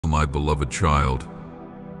my beloved child.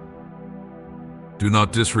 Do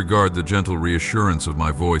not disregard the gentle reassurance of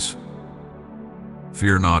my voice.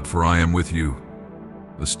 Fear not, for I am with you,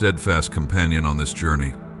 a steadfast companion on this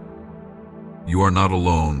journey. You are not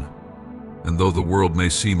alone, and though the world may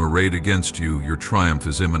seem arrayed against you, your triumph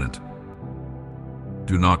is imminent.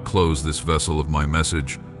 Do not close this vessel of my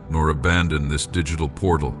message, nor abandon this digital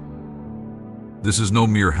portal. This is no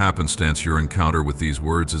mere happenstance. Your encounter with these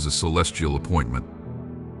words is a celestial appointment.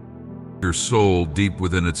 Your soul, deep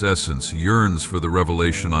within its essence, yearns for the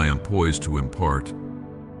revelation I am poised to impart.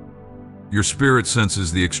 Your spirit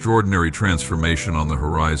senses the extraordinary transformation on the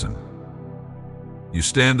horizon. You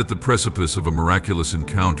stand at the precipice of a miraculous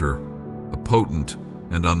encounter, a potent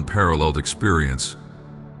and unparalleled experience.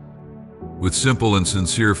 With simple and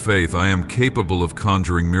sincere faith, I am capable of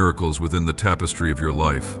conjuring miracles within the tapestry of your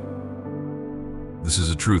life. This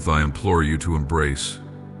is a truth I implore you to embrace,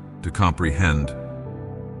 to comprehend,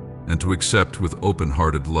 and to accept with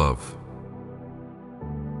open-hearted love.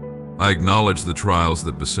 I acknowledge the trials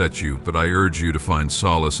that beset you, but I urge you to find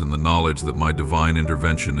solace in the knowledge that my divine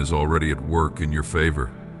intervention is already at work in your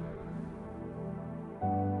favor.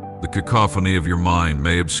 The cacophony of your mind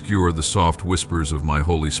may obscure the soft whispers of my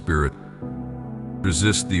Holy Spirit.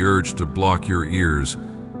 Resist the urge to block your ears,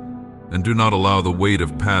 and do not allow the weight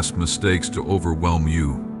of past mistakes to overwhelm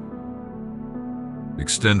you.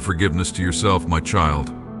 Extend forgiveness to yourself, my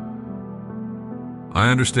child. I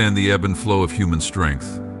understand the ebb and flow of human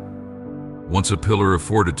strength. Once a pillar of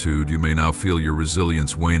fortitude, you may now feel your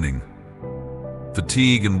resilience waning.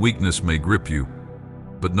 Fatigue and weakness may grip you,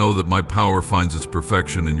 but know that my power finds its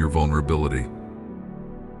perfection in your vulnerability.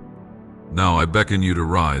 Now I beckon you to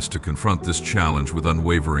rise, to confront this challenge with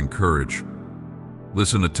unwavering courage.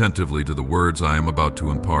 Listen attentively to the words I am about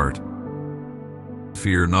to impart.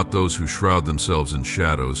 Fear not those who shroud themselves in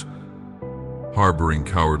shadows, harboring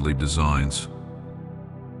cowardly designs.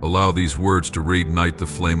 Allow these words to reignite the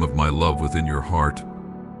flame of my love within your heart.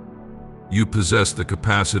 You possess the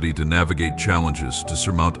capacity to navigate challenges, to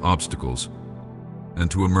surmount obstacles, and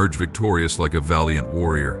to emerge victorious like a valiant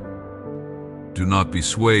warrior. Do not be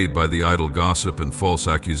swayed by the idle gossip and false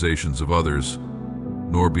accusations of others,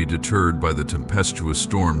 nor be deterred by the tempestuous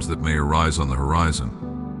storms that may arise on the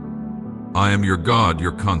horizon. I am your God,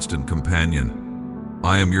 your constant companion.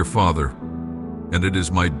 I am your Father, and it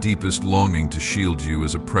is my deepest longing to shield you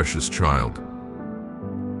as a precious child.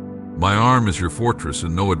 My arm is your fortress,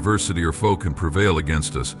 and no adversity or foe can prevail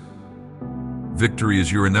against us. Victory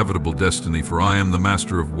is your inevitable destiny, for I am the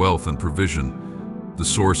master of wealth and provision, the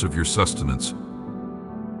source of your sustenance.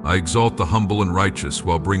 I exalt the humble and righteous,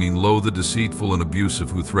 while bringing low the deceitful and abusive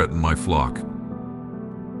who threaten my flock.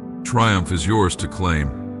 Triumph is yours to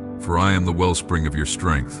claim, for I am the wellspring of your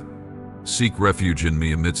strength. Seek refuge in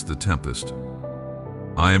me amidst the tempest.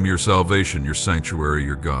 I am your salvation, your sanctuary,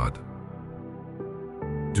 your God.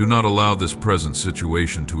 Do not allow this present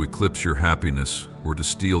situation to eclipse your happiness or to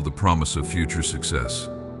steal the promise of future success.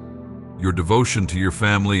 Your devotion to your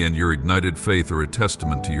family and your ignited faith are a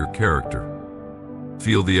testament to your character.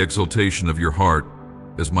 Feel the exultation of your heart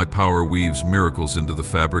as my power weaves miracles into the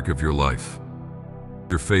fabric of your life.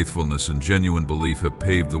 Your faithfulness and genuine belief have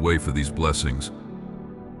paved the way for these blessings.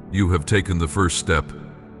 You have taken the first step,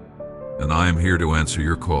 and I am here to answer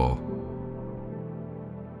your call.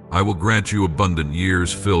 I will grant you abundant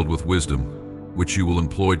years filled with wisdom, which you will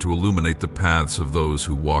employ to illuminate the paths of those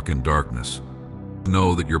who walk in darkness.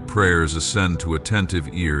 Know that your prayers ascend to attentive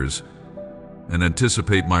ears, and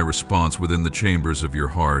anticipate my response within the chambers of your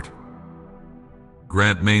heart.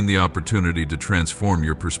 Grant me the opportunity to transform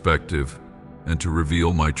your perspective and to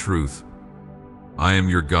reveal my truth. I am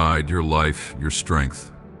your guide, your life, your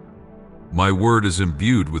strength. My word is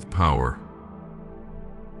imbued with power.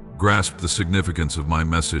 Grasp the significance of my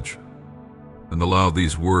message and allow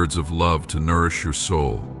these words of love to nourish your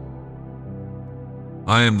soul.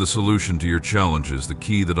 I am the solution to your challenges, the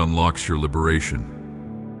key that unlocks your liberation.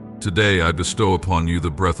 Today I bestow upon you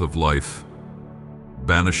the breath of life,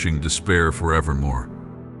 banishing despair forevermore.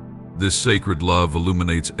 This sacred love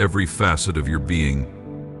illuminates every facet of your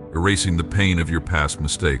being, erasing the pain of your past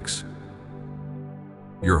mistakes.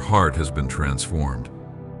 Your heart has been transformed.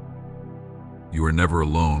 You are never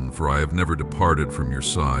alone, for I have never departed from your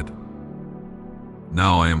side.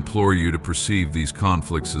 Now I implore you to perceive these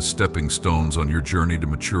conflicts as stepping stones on your journey to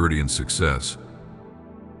maturity and success.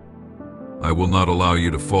 I will not allow you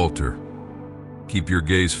to falter. Keep your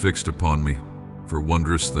gaze fixed upon me, for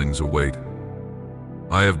wondrous things await.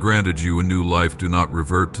 I have granted you a new life. Do not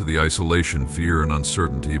revert to the isolation, fear, and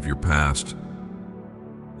uncertainty of your past.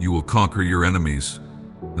 You will conquer your enemies,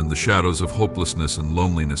 and the shadows of hopelessness and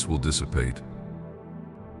loneliness will dissipate.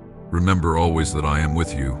 Remember always that I am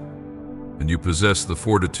with you, and you possess the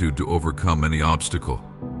fortitude to overcome any obstacle.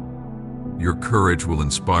 Your courage will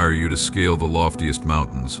inspire you to scale the loftiest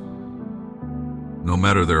mountains. No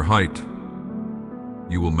matter their height,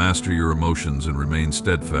 you will master your emotions and remain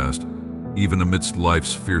steadfast, even amidst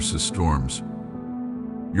life's fiercest storms.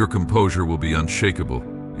 Your composure will be unshakable,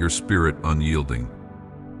 your spirit unyielding.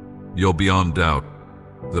 You'll beyond doubt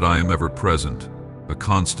that I am ever present, a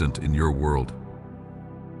constant in your world.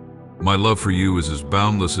 My love for you is as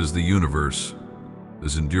boundless as the universe,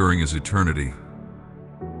 as enduring as eternity.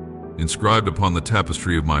 Inscribed upon the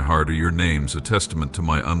tapestry of my heart are your names, a testament to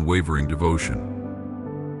my unwavering devotion.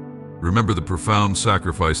 Remember the profound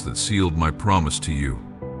sacrifice that sealed my promise to you.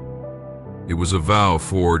 It was a vow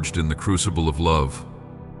forged in the crucible of love,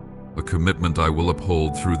 a commitment I will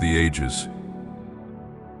uphold through the ages.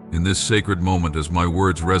 In this sacred moment, as my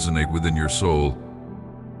words resonate within your soul,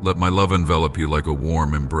 let my love envelop you like a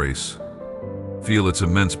warm embrace. Feel its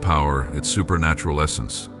immense power, its supernatural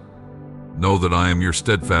essence. Know that I am your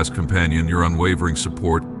steadfast companion, your unwavering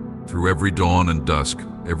support through every dawn and dusk,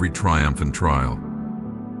 every triumph and trial.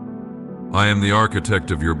 I am the architect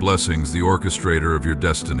of your blessings, the orchestrator of your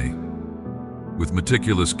destiny. With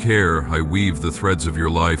meticulous care, I weave the threads of your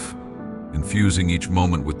life, infusing each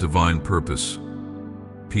moment with divine purpose.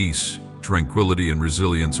 Peace, tranquility, and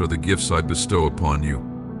resilience are the gifts I bestow upon you,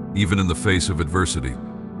 even in the face of adversity.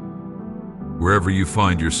 Wherever you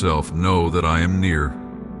find yourself, know that I am near,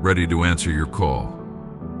 ready to answer your call.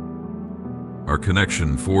 Our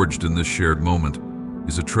connection, forged in this shared moment,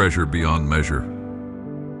 is a treasure beyond measure.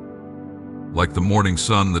 Like the morning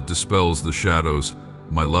sun that dispels the shadows,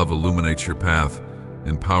 my love illuminates your path,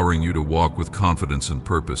 empowering you to walk with confidence and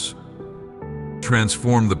purpose.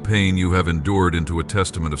 Transform the pain you have endured into a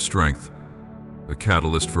testament of strength, a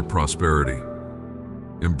catalyst for prosperity.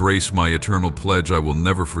 Embrace my eternal pledge: I will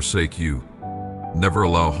never forsake you, never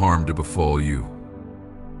allow harm to befall you.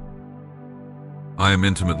 I am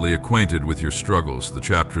intimately acquainted with your struggles, the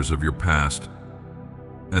chapters of your past,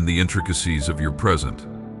 and the intricacies of your present.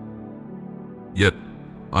 Yet,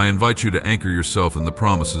 I invite you to anchor yourself in the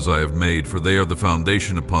promises I have made, for they are the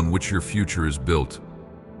foundation upon which your future is built.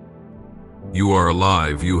 You are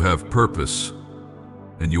alive, you have purpose,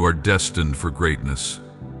 and you are destined for greatness.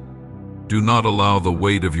 Do not allow the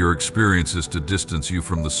weight of your experiences to distance you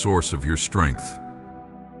from the source of your strength.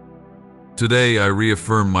 Today, I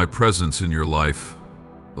reaffirm my presence in your life,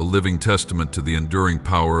 a living testament to the enduring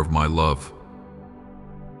power of my love.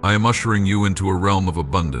 I am ushering you into a realm of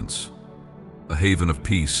abundance, a haven of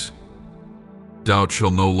peace. Doubt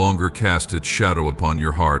shall no longer cast its shadow upon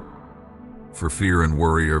your heart, for fear and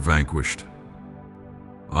worry are vanquished.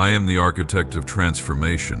 I am the architect of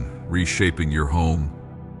transformation, reshaping your home,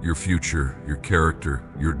 your future, your character,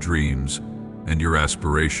 your dreams, and your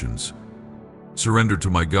aspirations. Surrender to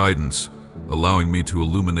my guidance, allowing me to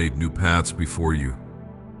illuminate new paths before you.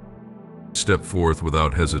 Step forth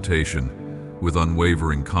without hesitation, with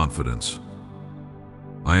unwavering confidence.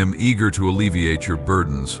 I am eager to alleviate your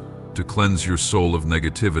burdens, to cleanse your soul of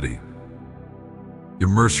negativity.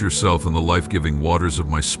 Immerse yourself in the life-giving waters of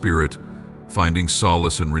my spirit, finding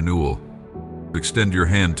solace and renewal. Extend your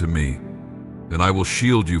hand to me, and I will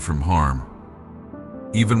shield you from harm.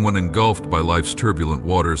 Even when engulfed by life's turbulent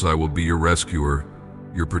waters, I will be your rescuer,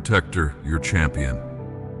 your protector, your champion.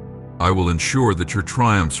 I will ensure that your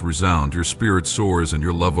triumphs resound, your spirit soars, and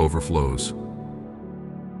your love overflows.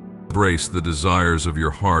 Embrace the desires of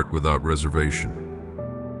your heart without reservation.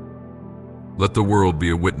 Let the world be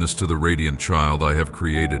a witness to the radiant child I have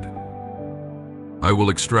created. I will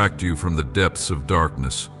extract you from the depths of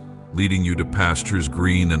darkness, leading you to pastures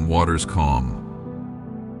green and waters calm.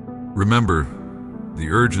 Remember, the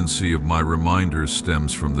urgency of my reminders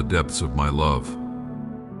stems from the depths of my love.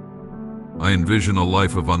 I envision a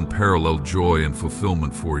life of unparalleled joy and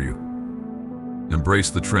fulfillment for you. Embrace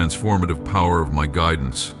the transformative power of my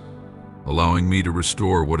guidance, allowing me to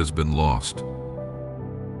restore what has been lost.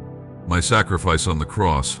 My sacrifice on the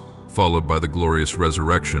cross, followed by the glorious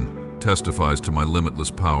resurrection, testifies to my limitless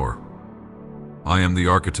power. I am the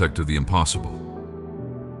architect of the impossible.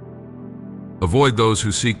 Avoid those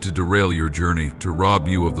who seek to derail your journey, to rob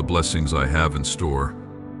you of the blessings I have in store.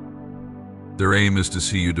 Their aim is to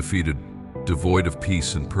see you defeated, devoid of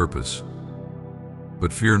peace and purpose.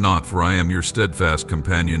 But fear not, for I am your steadfast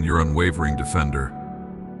companion, your unwavering defender.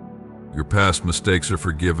 Your past mistakes are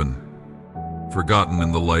forgiven, forgotten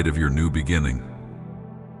in the light of your new beginning.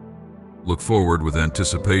 Look forward with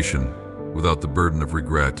anticipation, without the burden of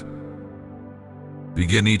regret.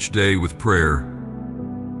 Begin each day with prayer,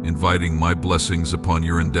 inviting my blessings upon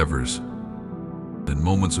your endeavors. In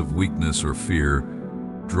moments of weakness or fear,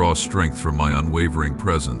 Draw strength from my unwavering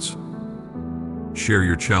presence. Share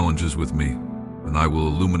your challenges with me, and I will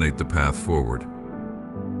illuminate the path forward.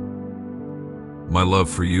 My love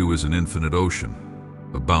for you is an infinite ocean,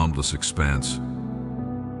 a boundless expanse.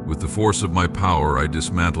 With the force of my power, I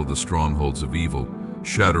dismantle the strongholds of evil,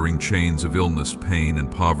 shattering chains of illness, pain, and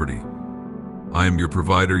poverty. I am your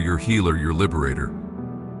provider, your healer, your liberator.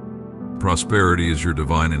 Prosperity is your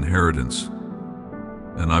divine inheritance,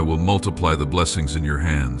 and I will multiply the blessings in your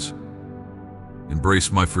hands.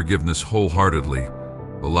 Embrace my forgiveness wholeheartedly,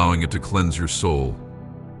 allowing it to cleanse your soul.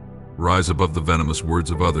 Rise above the venomous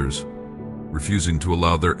words of others, refusing to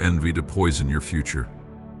allow their envy to poison your future.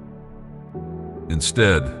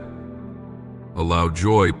 Instead, allow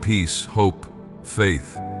joy, peace, hope,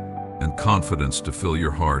 faith, and confidence to fill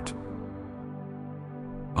your heart.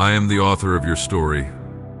 I am the author of your story,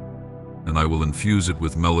 and I will infuse it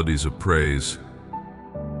with melodies of praise.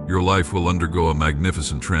 Your life will undergo a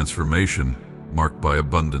magnificent transformation, marked by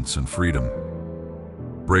abundance and freedom.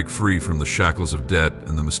 Break free from the shackles of debt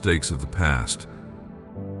and the mistakes of the past.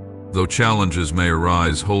 Though challenges may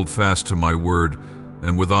arise, hold fast to my word,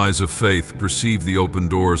 and with eyes of faith, perceive the open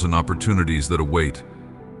doors and opportunities that await.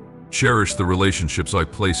 Cherish the relationships I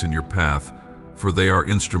place in your path, for they are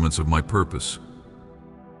instruments of my purpose.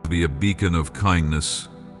 Be a beacon of kindness,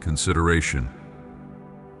 consideration,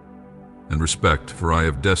 and respect, for I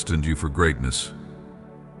have destined you for greatness.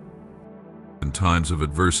 In times of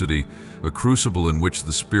adversity, a crucible in which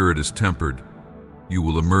the spirit is tempered, you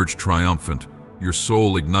will emerge triumphant, your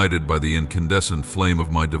soul ignited by the incandescent flame of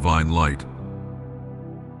my divine light.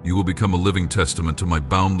 You will become a living testament to my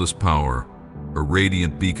boundless power, a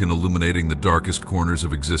radiant beacon illuminating the darkest corners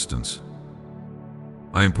of existence.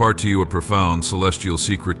 I impart to you a profound celestial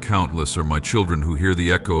secret. Countless are my children who hear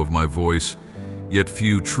the echo of my voice, yet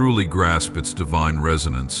few truly grasp its divine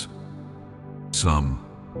resonance. Some,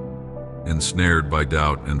 ensnared by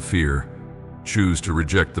doubt and fear, choose to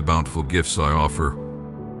reject the bountiful gifts I offer,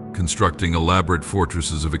 constructing elaborate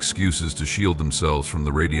fortresses of excuses to shield themselves from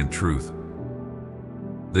the radiant truth.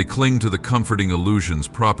 They cling to the comforting illusions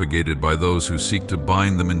propagated by those who seek to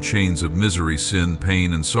bind them in chains of misery, sin,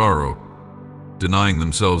 pain, and sorrow, denying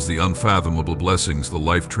themselves the unfathomable blessings, the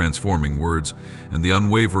life-transforming words, and the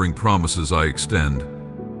unwavering promises I extend.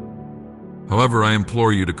 However, I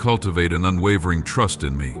implore you to cultivate an unwavering trust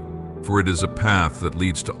in me, for it is a path that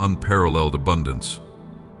leads to unparalleled abundance.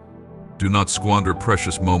 Do not squander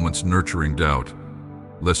precious moments nurturing doubt,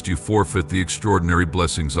 lest you forfeit the extraordinary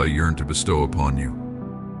blessings I yearn to bestow upon you.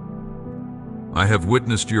 I have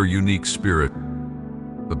witnessed your unique spirit,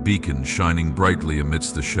 a beacon shining brightly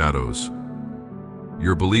amidst the shadows.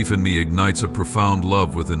 Your belief in me ignites a profound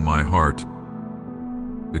love within my heart.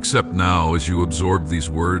 Accept now, as you absorb these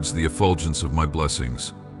words, the effulgence of my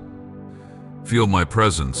blessings. Feel my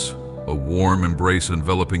presence, a warm embrace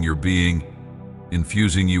enveloping your being,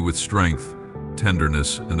 infusing you with strength,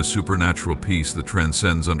 tenderness, and a supernatural peace that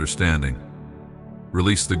transcends understanding.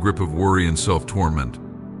 Release the grip of worry and self-torment,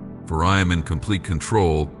 for I am in complete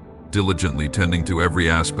control, diligently tending to every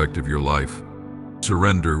aspect of your life.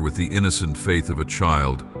 Surrender with the innocent faith of a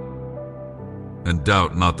child, and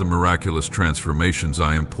doubt not the miraculous transformations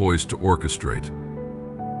I am poised to orchestrate.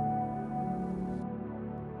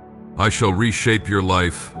 I shall reshape your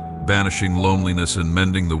life, banishing loneliness and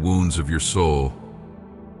mending the wounds of your soul.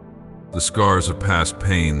 The scars of past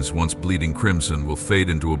pains, once bleeding crimson, will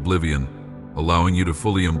fade into oblivion, allowing you to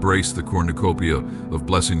fully embrace the cornucopia of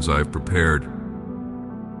blessings I have prepared.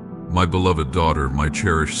 My beloved daughter, my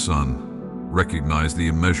cherished son, recognize the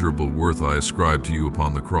immeasurable worth I ascribe to you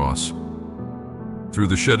upon the cross. Through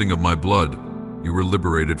the shedding of my blood, you were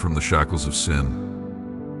liberated from the shackles of sin.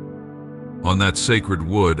 On that sacred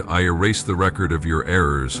wood, I erase the record of your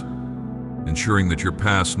errors, ensuring that your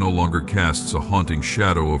past no longer casts a haunting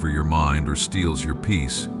shadow over your mind or steals your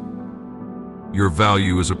peace. Your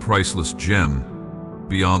value is a priceless gem,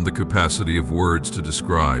 beyond the capacity of words to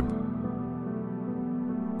describe.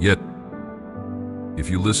 Yet, if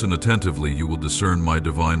you listen attentively, you will discern my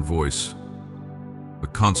divine voice, a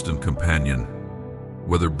constant companion,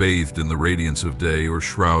 whether bathed in the radiance of day or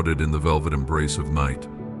shrouded in the velvet embrace of night.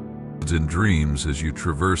 In dreams, as you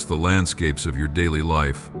traverse the landscapes of your daily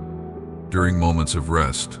life, during moments of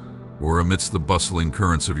rest, or amidst the bustling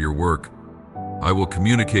currents of your work, I will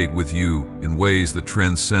communicate with you in ways that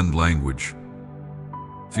transcend language.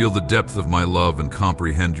 Feel the depth of my love and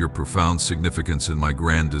comprehend your profound significance in my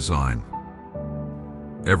grand design.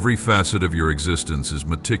 Every facet of your existence is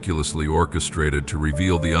meticulously orchestrated to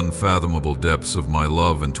reveal the unfathomable depths of my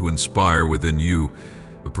love and to inspire within you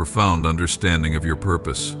a profound understanding of your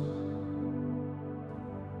purpose.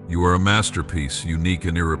 You are a masterpiece, unique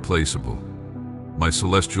and irreplaceable. My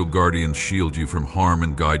celestial guardians shield you from harm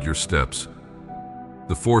and guide your steps.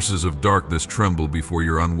 The forces of darkness tremble before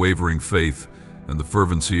your unwavering faith and the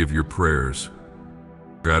fervency of your prayers.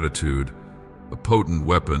 Gratitude, a potent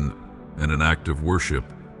weapon and an act of worship,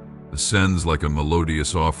 ascends like a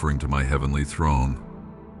melodious offering to my heavenly throne.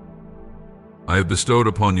 I have bestowed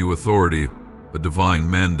upon you authority, a divine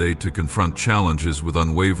mandate to confront challenges with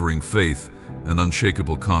unwavering faith and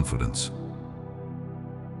unshakable confidence.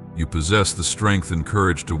 You possess the strength and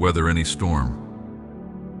courage to weather any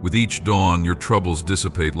storm. With each dawn, your troubles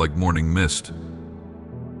dissipate like morning mist.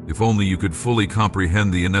 If only you could fully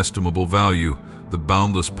comprehend the inestimable value, the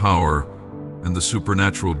boundless power, and the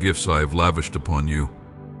supernatural gifts I have lavished upon you.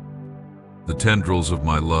 The tendrils of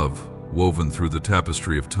my love, woven through the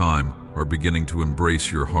tapestry of time, are beginning to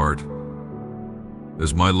embrace your heart.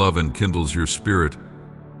 As my love enkindles your spirit,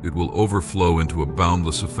 it will overflow into a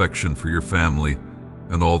boundless affection for your family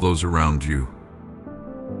and all those around you.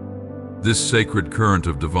 This sacred current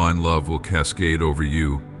of divine love will cascade over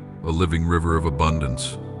you, a living river of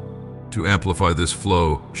abundance. To amplify this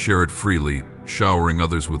flow, share it freely, showering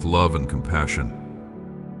others with love and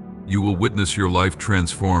compassion. You will witness your life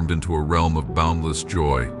transformed into a realm of boundless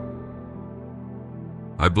joy.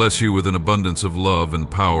 I bless you with an abundance of love and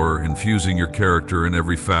power, infusing your character in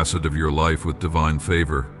every facet of your life with divine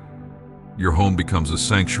favor. Your home becomes a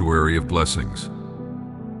sanctuary of blessings.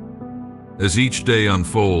 As each day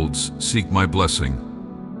unfolds, seek my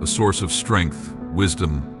blessing, a source of strength,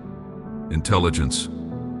 wisdom, intelligence,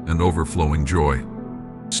 and overflowing joy.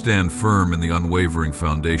 Stand firm in the unwavering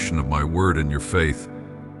foundation of my word and your faith,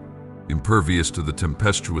 impervious to the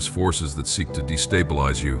tempestuous forces that seek to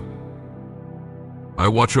destabilize you. I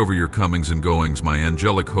watch over your comings and goings, my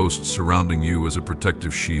angelic hosts surrounding you as a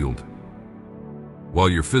protective shield. While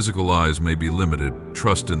your physical eyes may be limited,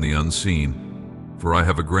 trust in the unseen, for I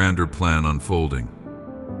have a grander plan unfolding.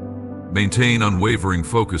 Maintain unwavering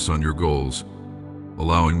focus on your goals,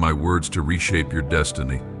 allowing my words to reshape your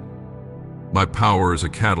destiny. My power is a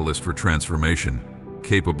catalyst for transformation,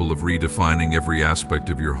 capable of redefining every aspect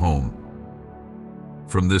of your home.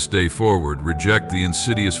 From this day forward, reject the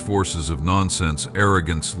insidious forces of nonsense,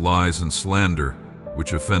 arrogance, lies, and slander,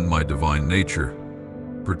 which offend my divine nature.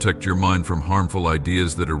 Protect your mind from harmful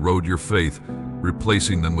ideas that erode your faith,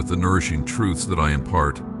 replacing them with the nourishing truths that I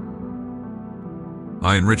impart.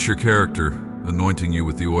 I enrich your character, anointing you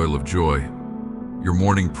with the oil of joy. Your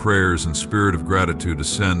morning prayers and spirit of gratitude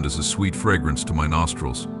ascend as a sweet fragrance to my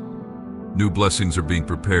nostrils. New blessings are being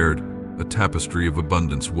prepared, a tapestry of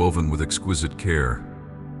abundance woven with exquisite care.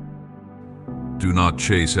 Do not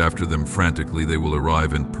chase after them frantically, they will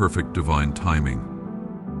arrive in perfect divine timing.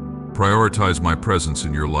 Prioritize my presence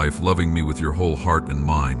in your life, loving me with your whole heart and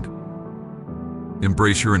mind.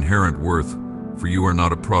 Embrace your inherent worth, for you are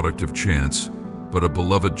not a product of chance, but a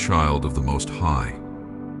beloved child of the Most High.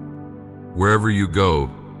 Wherever you go,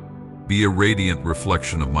 be a radiant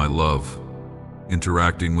reflection of my love,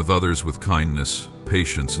 interacting with others with kindness,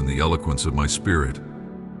 patience, and the eloquence of my spirit.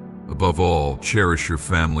 Above all, cherish your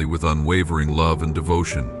family with unwavering love and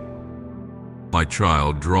devotion. My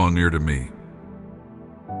child, draw near to me.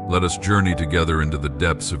 Let us journey together into the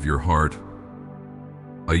depths of your heart.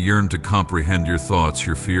 I yearn to comprehend your thoughts,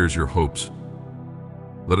 your fears, your hopes.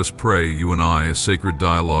 Let us pray, you and I, a sacred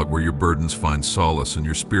dialogue where your burdens find solace and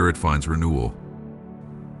your spirit finds renewal.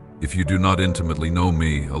 If you do not intimately know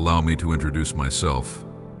me, allow me to introduce myself.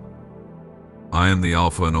 I am the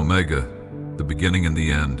Alpha and Omega, the beginning and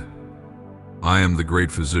the end. I am the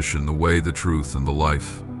great physician, the way, the truth, and the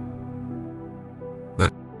life.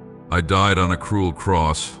 I died on a cruel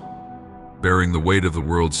cross, bearing the weight of the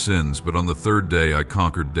world's sins, but on the third day I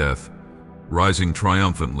conquered death, rising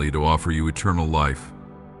triumphantly to offer you eternal life.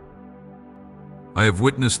 I have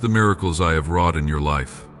witnessed the miracles I have wrought in your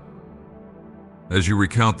life. As you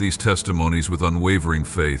recount these testimonies with unwavering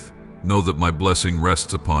faith, know that my blessing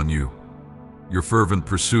rests upon you. Your fervent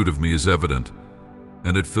pursuit of me is evident,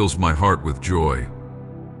 and it fills my heart with joy.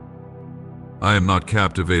 I am not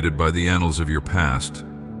captivated by the annals of your past,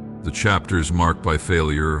 the chapters marked by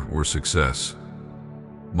failure or success.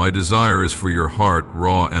 My desire is for your heart,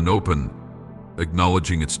 raw and open,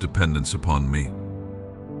 acknowledging its dependence upon me.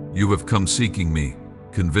 You have come seeking me,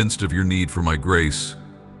 convinced of your need for my grace,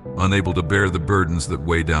 unable to bear the burdens that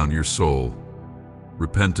weigh down your soul.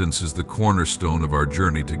 Repentance is the cornerstone of our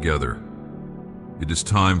journey together. It is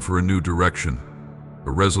time for a new direction,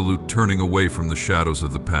 a resolute turning away from the shadows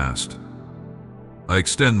of the past. I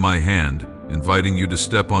extend my hand, inviting you to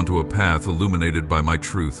step onto a path illuminated by my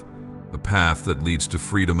truth, a path that leads to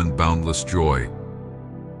freedom and boundless joy.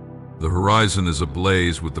 The horizon is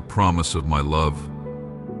ablaze with the promise of my love,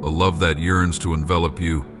 a love that yearns to envelop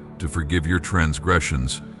you, to forgive your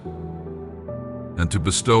transgressions, and to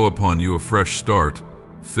bestow upon you a fresh start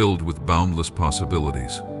filled with boundless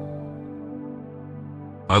possibilities.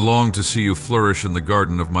 I long to see you flourish in the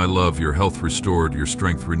garden of my love, your health restored, your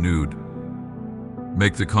strength renewed.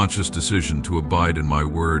 Make the conscious decision to abide in my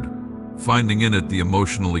word, finding in it the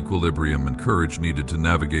emotional equilibrium and courage needed to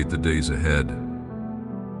navigate the days ahead.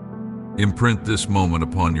 Imprint this moment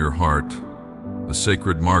upon your heart, a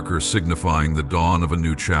sacred marker signifying the dawn of a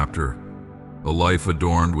new chapter, a life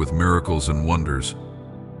adorned with miracles and wonders,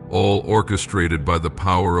 all orchestrated by the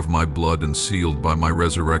power of my blood and sealed by my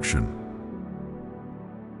resurrection.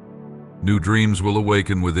 New dreams will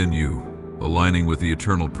awaken within you, aligning with the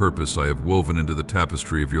eternal purpose I have woven into the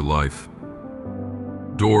tapestry of your life.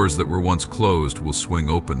 Doors that were once closed will swing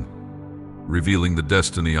open, revealing the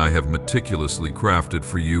destiny I have meticulously crafted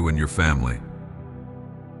for you and your family.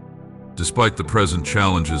 Despite the present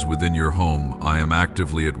challenges within your home, I am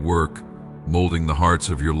actively at work, molding the hearts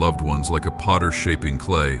of your loved ones like a potter shaping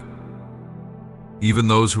clay. Even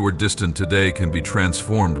those who are distant today can be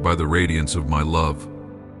transformed by the radiance of my love.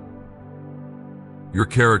 Your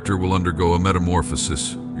character will undergo a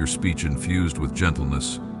metamorphosis, your speech infused with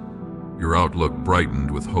gentleness, your outlook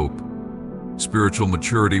brightened with hope. Spiritual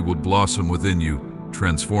maturity will blossom within you,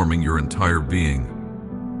 transforming your entire being.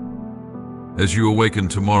 As you awaken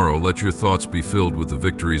tomorrow, let your thoughts be filled with the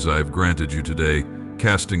victories I have granted you today,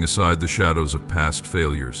 casting aside the shadows of past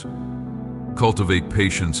failures. Cultivate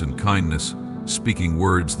patience and kindness, speaking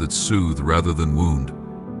words that soothe rather than wound.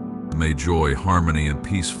 May joy, harmony, and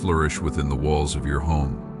peace flourish within the walls of your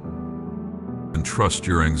home. Entrust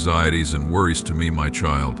your anxieties and worries to me, my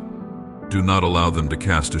child. Do not allow them to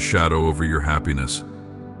cast a shadow over your happiness.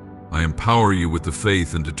 I empower you with the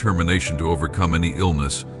faith and determination to overcome any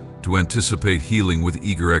illness, to anticipate healing with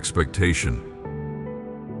eager expectation.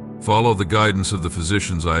 Follow the guidance of the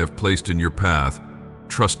physicians I have placed in your path,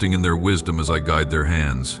 trusting in their wisdom as I guide their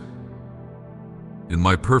hands. In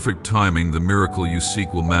my perfect timing, the miracle you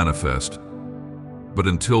seek will manifest. But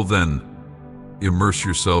until then, immerse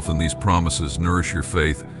yourself in these promises, nourish your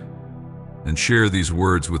faith, and share these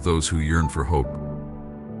words with those who yearn for hope.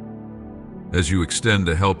 As you extend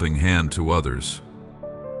a helping hand to others,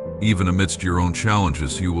 even amidst your own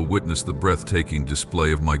challenges, you will witness the breathtaking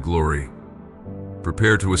display of my glory.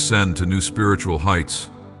 Prepare to ascend to new spiritual heights,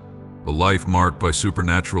 a life marked by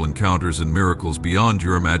supernatural encounters and miracles beyond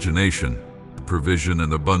your imagination. Provision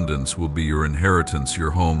and abundance will be your inheritance, your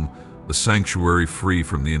home, a sanctuary free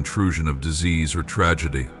from the intrusion of disease or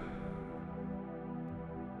tragedy.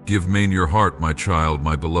 Give me in your heart, my child,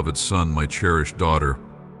 my beloved son, my cherished daughter.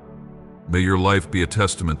 May your life be a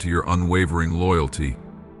testament to your unwavering loyalty,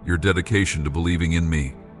 your dedication to believing in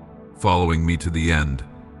me, following me to the end,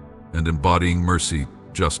 and embodying mercy,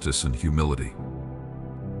 justice, and humility.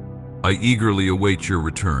 I eagerly await your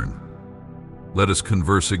return. Let us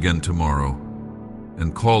converse again tomorrow,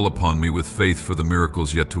 and call upon me with faith for the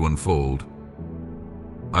miracles yet to unfold.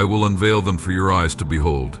 I will unveil them for your eyes to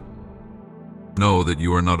behold. Know that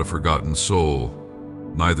you are not a forgotten soul,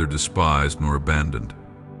 neither despised nor abandoned.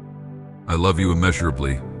 I love you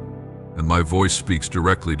immeasurably, and my voice speaks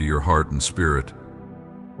directly to your heart and spirit.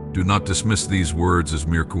 Do not dismiss these words as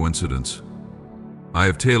mere coincidence. I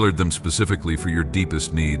have tailored them specifically for your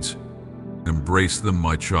deepest needs. Embrace them,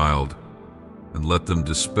 my child, and let them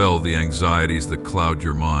dispel the anxieties that cloud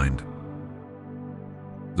your mind.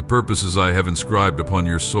 The purposes I have inscribed upon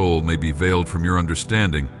your soul may be veiled from your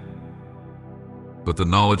understanding, but the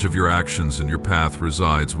knowledge of your actions and your path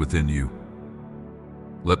resides within you.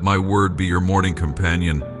 Let my word be your morning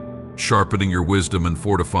companion, sharpening your wisdom and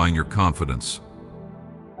fortifying your confidence.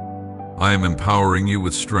 I am empowering you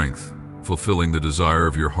with strength, fulfilling the desire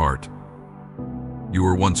of your heart. You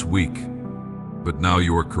were once weak, but now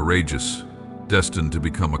you are courageous, destined to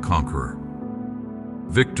become a conqueror.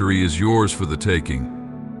 Victory is yours for the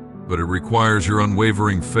taking, but it requires your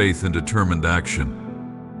unwavering faith and determined action.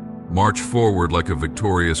 March forward like a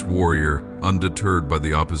victorious warrior, undeterred by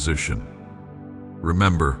the opposition.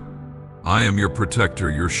 Remember, I am your protector,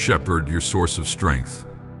 your shepherd, your source of strength.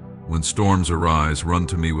 When storms arise, run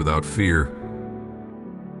to me without fear.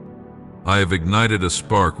 I have ignited a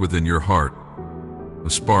spark within your heart, a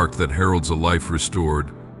spark that heralds a life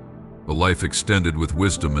restored, a life extended with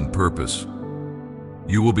wisdom and purpose.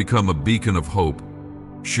 You will become a beacon of hope,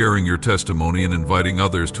 sharing your testimony and inviting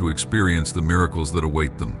others to experience the miracles that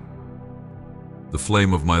await them. The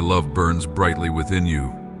flame of my love burns brightly within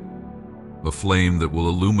you, a flame that will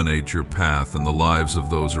illuminate your path and the lives of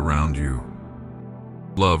those around you.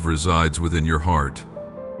 Love resides within your heart,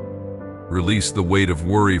 Release the weight of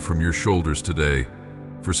worry from your shoulders today,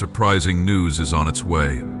 for surprising news is on its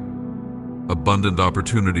way. Abundant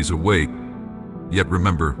opportunities await, yet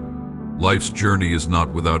remember, life's journey is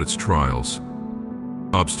not without its trials.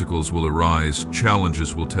 Obstacles will arise,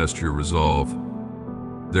 challenges will test your resolve.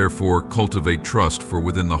 Therefore, cultivate trust, for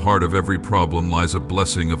within the heart of every problem lies a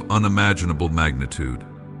blessing of unimaginable magnitude.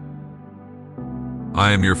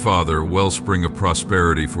 I am your Father, wellspring of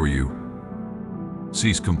prosperity for you.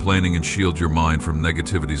 Cease complaining and shield your mind from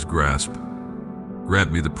negativity's grasp. Grant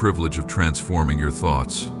me the privilege of transforming your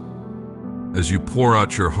thoughts. As you pour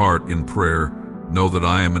out your heart in prayer, know that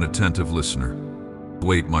I am an attentive listener.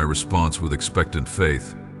 Await my response with expectant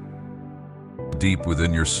faith. Deep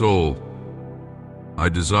within your soul, I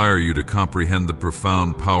desire you to comprehend the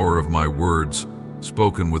profound power of my words,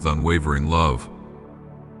 spoken with unwavering love.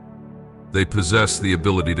 They possess the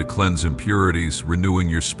ability to cleanse impurities, renewing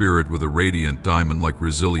your spirit with a radiant diamond-like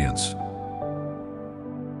resilience.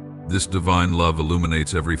 This divine love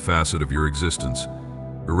illuminates every facet of your existence,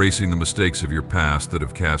 erasing the mistakes of your past that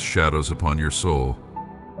have cast shadows upon your soul.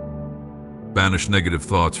 Banish negative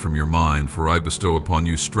thoughts from your mind, for I bestow upon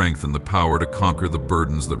you strength and the power to conquer the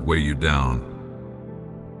burdens that weigh you down.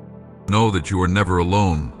 Know that you are never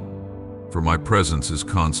alone, for my presence is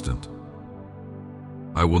constant.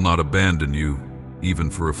 I will not abandon you, even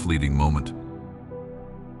for a fleeting moment.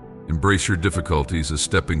 Embrace your difficulties as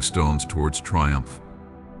stepping stones towards triumph.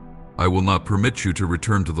 I will not permit you to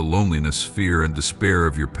return to the loneliness, fear, and despair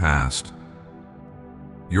of your past.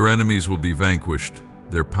 Your enemies will be vanquished,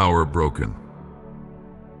 their power broken.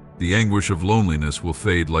 The anguish of loneliness will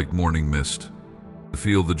fade like morning mist.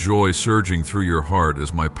 Feel the joy surging through your heart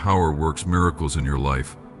as my power works miracles in your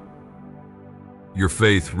life. Your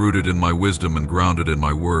faith, rooted in my wisdom and grounded in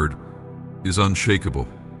my word, is unshakable.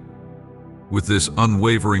 With this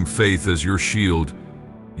unwavering faith as your shield,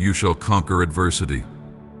 you shall conquer adversity.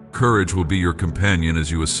 Courage will be your companion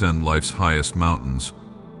as you ascend life's highest mountains.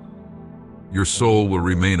 Your soul will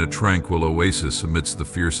remain a tranquil oasis amidst the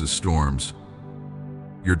fiercest storms.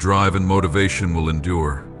 Your drive and motivation will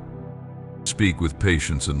endure. Speak with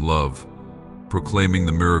patience and love, proclaiming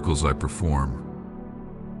the miracles I perform.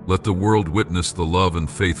 Let the world witness the love and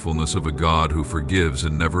faithfulness of a God who forgives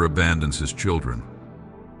and never abandons his children.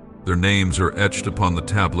 Their names are etched upon the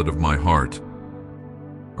tablet of my heart.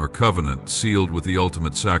 Our covenant, sealed with the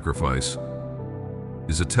ultimate sacrifice,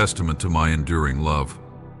 is a testament to my enduring love.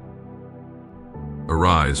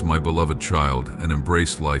 Arise, my beloved child, and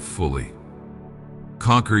embrace life fully.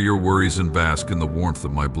 Conquer your worries and bask in the warmth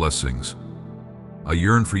of my blessings. I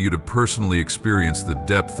yearn for you to personally experience the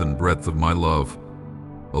depth and breadth of my love,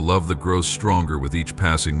 a love that grows stronger with each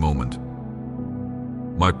passing moment.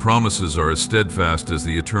 My promises are as steadfast as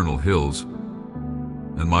the eternal hills,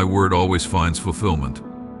 and my word always finds fulfillment.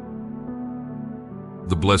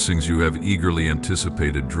 The blessings you have eagerly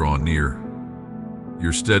anticipated draw near.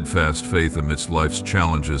 Your steadfast faith amidst life's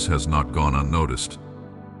challenges has not gone unnoticed.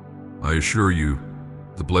 I assure you,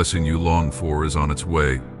 the blessing you long for is on its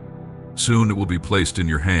way. Soon it will be placed in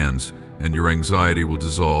your hands, and your anxiety will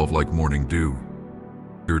dissolve like morning dew.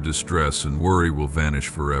 Your distress and worry will vanish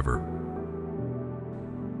forever.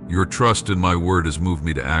 Your trust in my word has moved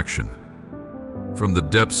me to action. From the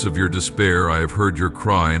depths of your despair, I have heard your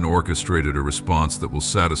cry and orchestrated a response that will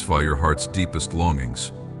satisfy your heart's deepest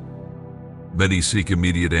longings. Many seek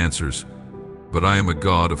immediate answers, but I am a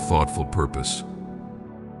God of thoughtful purpose.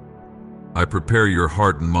 I prepare your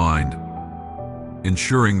heart and mind,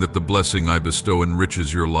 ensuring that the blessing I bestow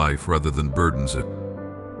enriches your life rather than burdens it.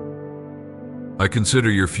 I consider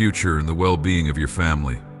your future and the well-being of your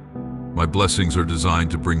family. My blessings are designed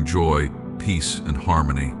to bring joy, peace, and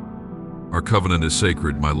harmony. Our covenant is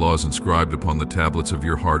sacred, my laws inscribed upon the tablets of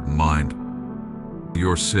your heart and mind.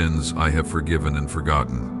 Your sins I have forgiven and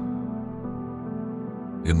forgotten.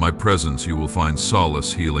 In my presence you will find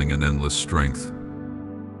solace, healing, and endless strength.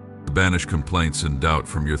 Banish complaints and doubt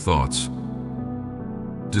from your thoughts.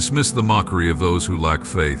 Dismiss the mockery of those who lack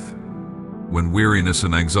faith. When weariness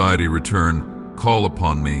and anxiety return, call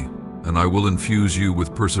upon me, and I will infuse you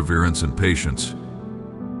with perseverance and patience.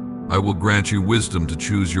 I will grant you wisdom to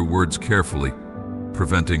choose your words carefully,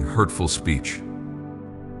 preventing hurtful speech.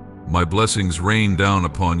 My blessings rain down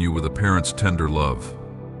upon you with a parent's tender love.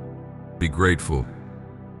 Be grateful,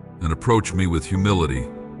 and approach me with humility,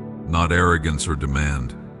 not arrogance or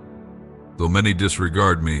demand. Though many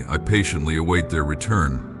disregard me, I patiently await their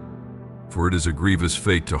return, for it is a grievous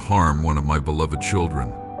fate to harm one of my beloved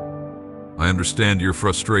children. I understand your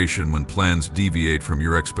frustration when plans deviate from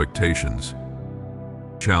your expectations.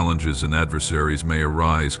 Challenges and adversaries may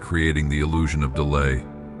arise, creating the illusion of delay.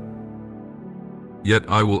 Yet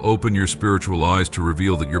I will open your spiritual eyes to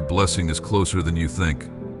reveal that your blessing is closer than you think,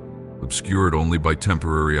 obscured only by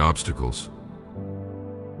temporary obstacles.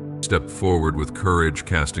 Step forward with courage,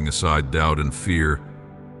 casting aside doubt and fear.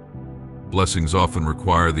 Blessings often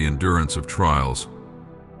require the endurance of trials.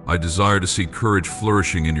 I desire to see courage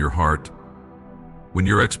flourishing in your heart. When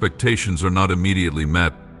your expectations are not immediately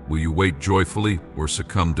met, will you wait joyfully or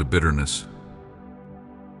succumb to bitterness?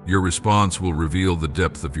 Your response will reveal the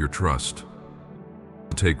depth of your trust.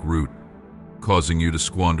 Take root, causing you to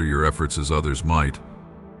squander your efforts as others might.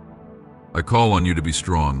 I call on you to be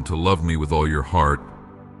strong, to love me with all your heart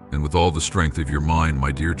and with all the strength of your mind,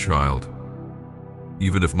 my dear child.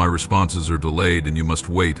 Even if my responses are delayed and you must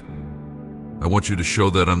wait, I want you to show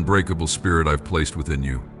that unbreakable spirit I've placed within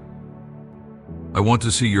you. I want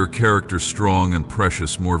to see your character strong and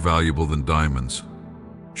precious, more valuable than diamonds.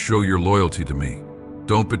 Show your loyalty to me.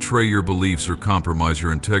 Don't betray your beliefs or compromise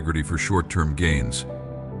your integrity for short-term gains.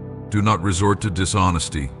 Do not resort to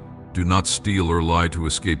dishonesty. Do not steal or lie to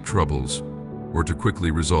escape troubles or to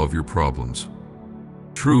quickly resolve your problems.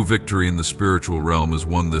 True victory in the spiritual realm is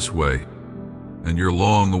won this way, and your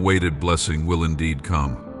long-awaited blessing will indeed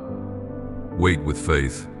come. Wait with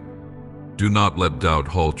faith. Do not let doubt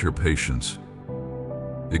halt your patience.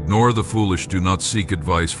 Ignore the foolish. Do not seek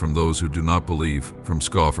advice from those who do not believe, from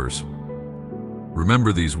scoffers.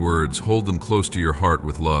 Remember these words, hold them close to your heart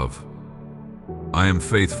with love. I am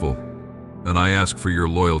faithful, and I ask for your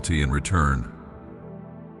loyalty in return.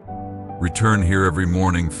 Return here every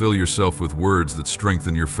morning, fill yourself with words that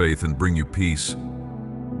strengthen your faith and bring you peace.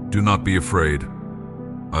 Do not be afraid.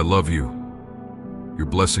 I love you. Your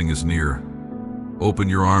blessing is near. Open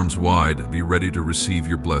your arms wide and be ready to receive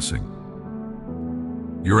your blessing.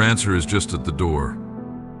 Your answer is just at the door.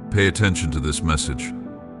 Pay attention to this message.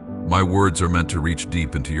 My words are meant to reach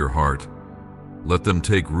deep into your heart. Let them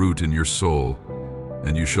take root in your soul,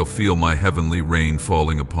 and you shall feel my heavenly rain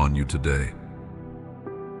falling upon you today.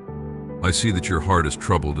 I see that your heart is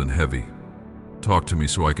troubled and heavy. Talk to me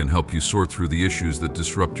so I can help you sort through the issues that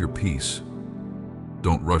disrupt your peace.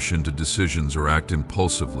 Don't rush into decisions or act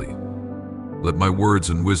impulsively. Let my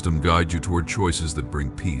words and wisdom guide you toward choices that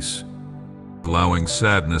bring peace. Allowing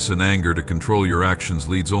sadness and anger to control your actions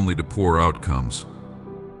leads only to poor outcomes.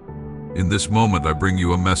 In this moment, I bring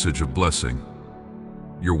you a message of blessing.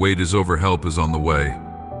 Your wait is over, help is on the way.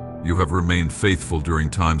 You have remained faithful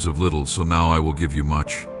during times of little, so now I will give you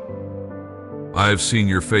much. I have seen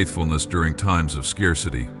your faithfulness during times of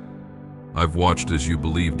scarcity. I've watched as you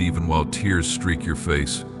believed even while tears streak your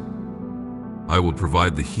face. I will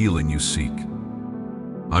provide the healing you seek.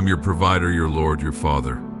 I'm your provider, your Lord, your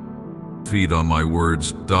Father. Feed on my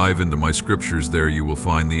words, dive into my scriptures. There you will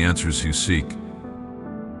find the answers you seek,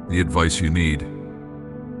 the advice you need.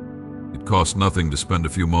 It costs nothing to spend a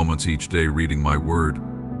few moments each day reading my word.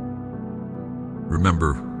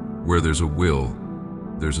 Remember, where there's a will,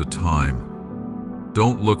 there's a time.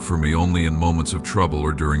 Don't look for me only in moments of trouble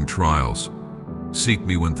or during trials. Seek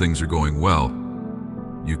me when things are going well.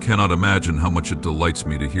 You cannot imagine how much it delights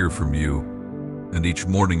me to hear from you, and each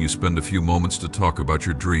morning you spend a few moments to talk about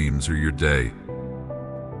your dreams or your day.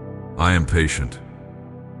 I am patient.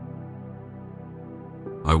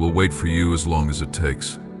 I will wait for you as long as it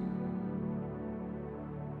takes.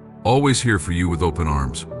 Always here for you with open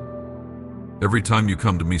arms. Every time you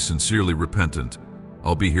come to me sincerely repentant,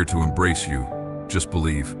 I'll be here to embrace you. Just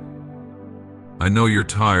believe. I know you're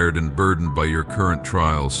tired and burdened by your current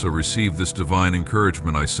trials, so receive this divine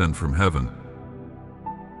encouragement I send from heaven.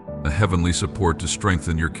 A heavenly support to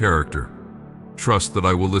strengthen your character. Trust that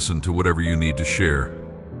I will listen to whatever you need to share.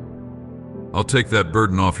 I'll take that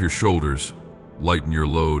burden off your shoulders, lighten your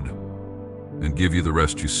load, and give you the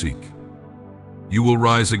rest you seek. You will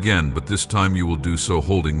rise again, but this time you will do so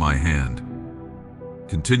holding my hand.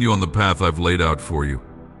 Continue on the path I've laid out for you,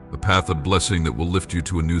 a path of blessing that will lift you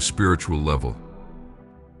to a new spiritual level.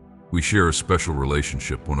 We share a special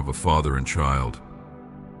relationship, one of a father and child.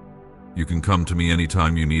 You can come to me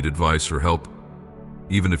anytime you need advice or help,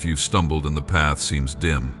 even if you've stumbled and the path seems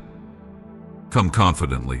dim. Come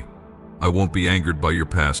confidently. I won't be angered by your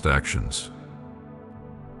past actions.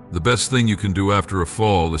 The best thing you can do after a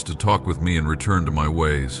fall is to talk with me and return to my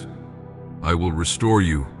ways. I will restore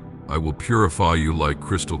you. I will purify you like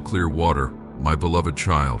crystal clear water, my beloved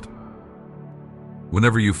child.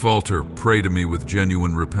 Whenever you falter, pray to me with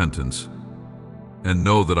genuine repentance, and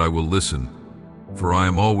know that I will listen, for I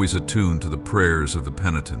am always attuned to the prayers of the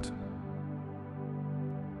penitent.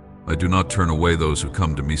 I do not turn away those who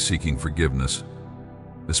come to me seeking forgiveness,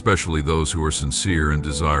 especially those who are sincere and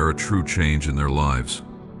desire a true change in their lives.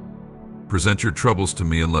 Present your troubles to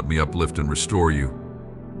me and let me uplift and restore you.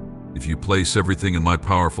 If you place everything in my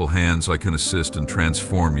powerful hands, I can assist and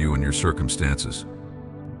transform you and your circumstances.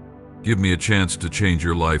 Give me a chance to change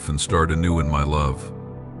your life and start anew in my love.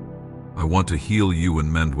 I want to heal you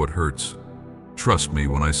and mend what hurts. Trust me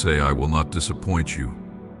when I say I will not disappoint you.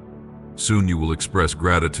 Soon you will express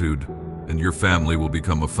gratitude, and your family will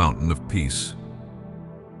become a fountain of peace.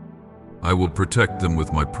 I will protect them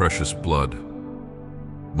with my precious blood.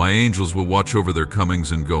 My angels will watch over their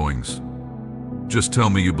comings and goings. Just tell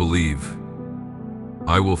me you believe.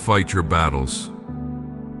 I will fight your battles.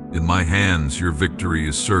 In my hands, your victory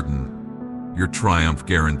is certain, your triumph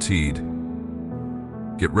guaranteed.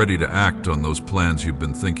 Get ready to act on those plans you've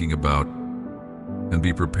been thinking about, and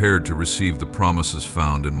be prepared to receive the promises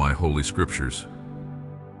found in my holy scriptures.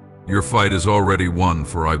 Your fight is already won,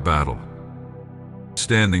 for I battle.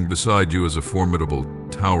 Standing beside you as a formidable,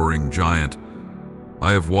 towering giant,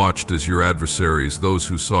 I have watched as your adversaries, those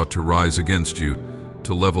who sought to rise against you,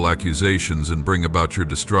 to level accusations and bring about your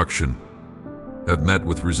destruction, have met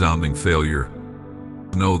with resounding failure.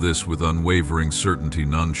 Know this with unwavering certainty: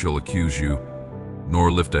 none shall accuse you,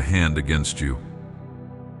 nor lift a hand against you.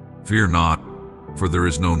 Fear not, for there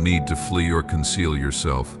is no need to flee or conceal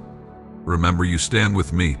yourself. Remember, you stand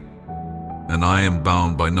with me, and I am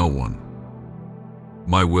bound by no one.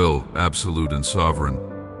 My will, absolute and sovereign,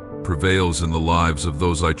 prevails in the lives of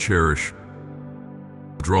those I cherish.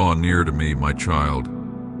 Draw near to me, my child.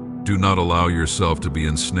 Do not allow yourself to be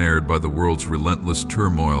ensnared by the world's relentless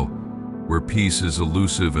turmoil, where peace is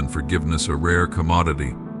elusive and forgiveness a rare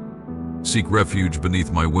commodity. Seek refuge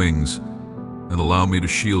beneath my wings, and allow me to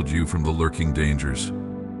shield you from the lurking dangers.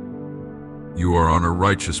 You are on a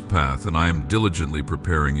righteous path, and I am diligently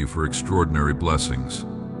preparing you for extraordinary blessings.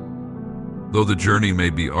 Though the journey may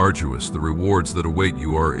be arduous, the rewards that await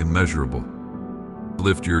you are immeasurable.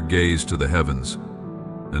 Lift your gaze to the heavens,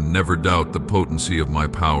 and never doubt the potency of my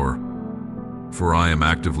power, for I am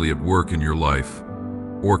actively at work in your life,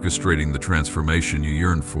 orchestrating the transformation you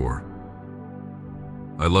yearn for.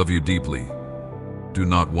 I love you deeply. Do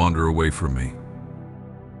not wander away from me.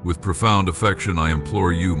 With profound affection, I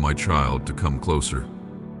implore you, my child, to come closer.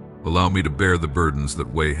 Allow me to bear the burdens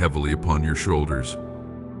that weigh heavily upon your shoulders.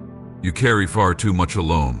 You carry far too much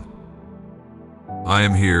alone. I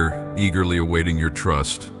am here, eagerly awaiting your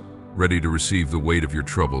trust, ready to receive the weight of your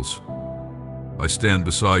troubles. I stand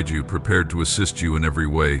beside you, prepared to assist you in every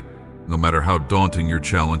way, no matter how daunting your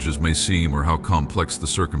challenges may seem or how complex the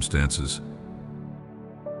circumstances.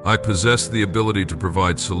 I possess the ability to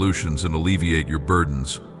provide solutions and alleviate your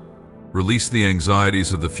burdens. Release the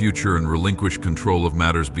anxieties of the future and relinquish control of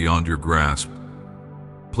matters beyond your grasp.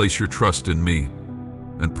 Place your trust in me,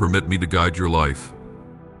 and permit me to guide your life.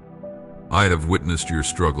 I have witnessed your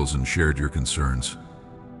struggles and shared your concerns.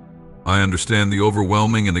 I understand the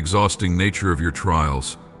overwhelming and exhausting nature of your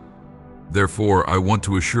trials. Therefore, I want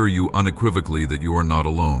to assure you unequivocally that you are not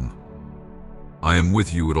alone. I am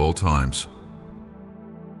with you at all times.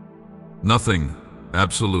 Nothing,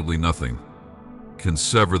 absolutely nothing, can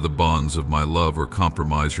sever the bonds of my love or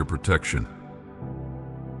compromise your protection.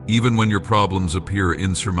 Even when your problems appear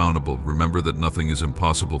insurmountable, remember that nothing is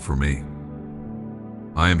impossible for me.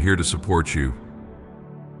 I am here to support you.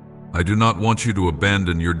 I do not want you to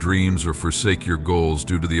abandon your dreams or forsake your goals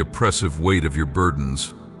due to the oppressive weight of your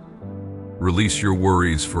burdens. Release your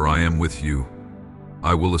worries, for I am with you.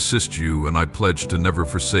 I will assist you, and I pledge to never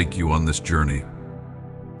forsake you on this journey.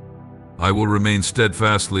 I will remain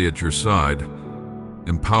steadfastly at your side,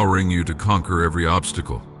 empowering you to conquer every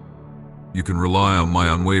obstacle. You can rely on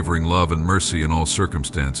my unwavering love and mercy in all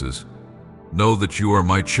circumstances. Know that you are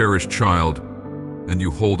my cherished child, and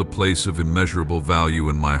you hold a place of immeasurable value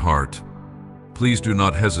in my heart. Please do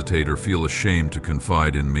not hesitate or feel ashamed to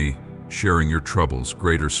confide in me, sharing your troubles,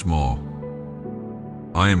 great or small.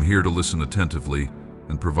 I am here to listen attentively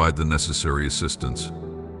and provide the necessary assistance.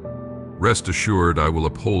 Rest assured, I will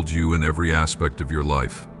uphold you in every aspect of your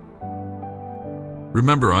life.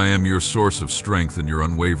 Remember, I am your source of strength and your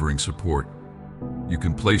unwavering support. You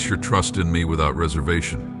can place your trust in me without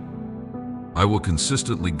reservation. I will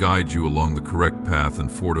consistently guide you along the correct path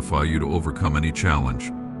and fortify you to overcome any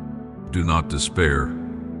challenge. Do not despair.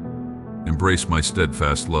 Embrace my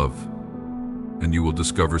steadfast love, and you will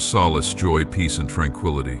discover solace, joy, peace, and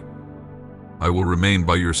tranquility. I will remain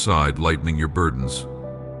by your side, lightening your burdens.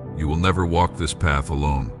 You will never walk this path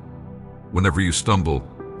alone. Whenever you stumble,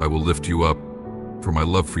 I will lift you up, for my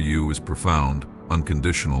love for you is profound,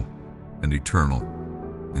 unconditional, and eternal.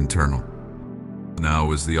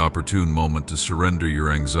 Now is the opportune moment to surrender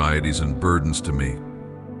your anxieties and burdens to me.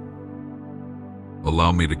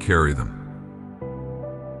 Allow me to carry them.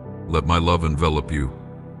 Let my love envelop you,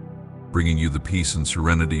 bringing you the peace and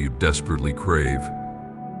serenity you desperately crave.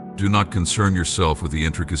 Do not concern yourself with the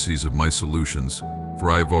intricacies of my solutions,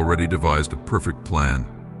 for I have already devised a perfect plan.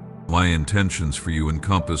 My intentions for you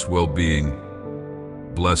encompass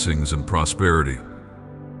well-being, blessings, and prosperity.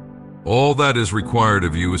 All that is required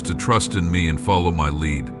of you is to trust in me and follow my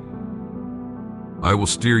lead. I will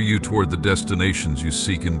steer you toward the destinations you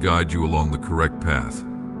seek and guide you along the correct path.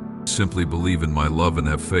 Simply believe in my love and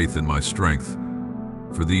have faith in my strength,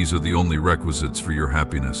 for these are the only requisites for your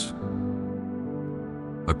happiness.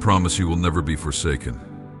 I promise you will never be forsaken,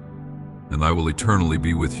 and I will eternally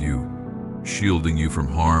be with you, shielding you from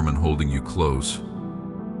harm and holding you close.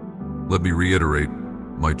 Let me reiterate,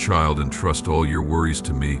 my child, entrust all your worries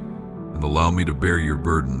to me and allow me to bear your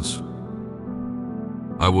burdens.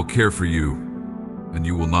 I will care for you, and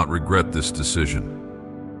you will not regret this decision.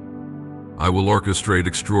 I will orchestrate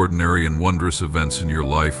extraordinary and wondrous events in your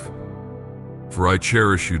life, for I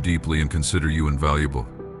cherish you deeply and consider you invaluable.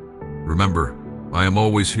 Remember, I am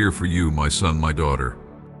always here for you, my son, my daughter.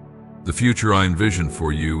 The future I envision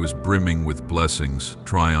for you is brimming with blessings,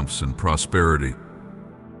 triumphs, and prosperity.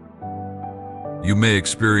 You may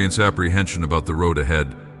experience apprehension about the road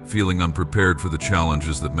ahead, feeling unprepared for the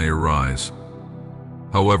challenges that may arise.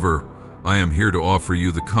 However, I am here to offer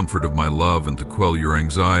you the comfort of my love and to quell your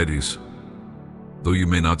anxieties. Though you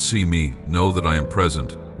may not see me, know that I am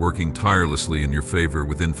present, working tirelessly in your favor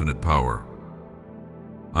with infinite power.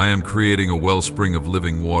 I am creating a wellspring of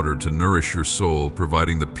living water to nourish your soul,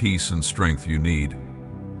 providing the peace and strength you need.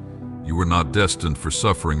 You are not destined for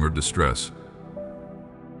suffering or distress.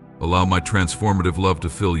 Allow my transformative love to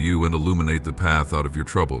fill you and illuminate the path out of your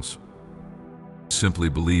troubles. Simply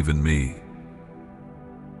believe in me,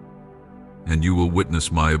 and you will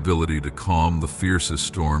witness my ability to calm the fiercest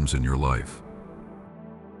storms in your life.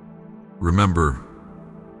 Remember,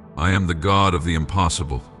 I am the God of the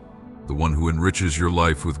impossible, the one who enriches your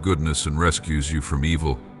life with goodness and rescues you from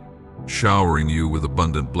evil, showering you with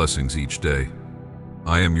abundant blessings each day.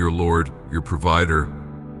 I am your Lord, your provider,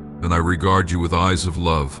 and I regard you with eyes of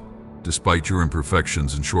love, despite your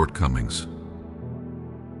imperfections and shortcomings.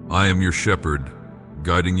 I am your shepherd,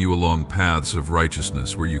 guiding you along paths of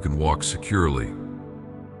righteousness where you can walk securely.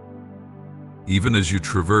 Even as you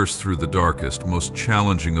traverse through the darkest, most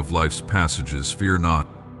challenging of life's passages, fear not,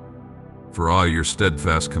 for I, your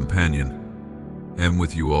steadfast companion, am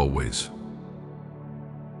with you always.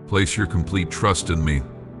 Place your complete trust in me,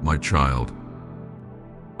 my child.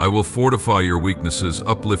 I will fortify your weaknesses,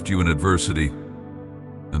 uplift you in adversity,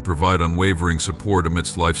 and provide unwavering support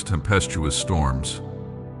amidst life's tempestuous storms.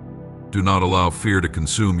 Do not allow fear to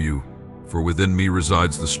consume you, for within me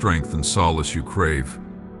resides the strength and solace you crave.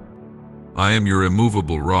 I am your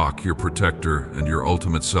immovable rock, your protector, and your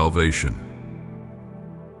ultimate salvation.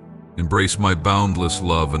 Embrace my boundless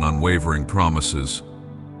love and unwavering promises,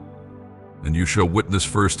 and you shall witness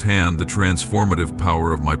firsthand the transformative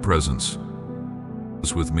power of my presence.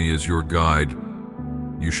 With me as your guide,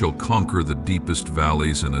 you shall conquer the deepest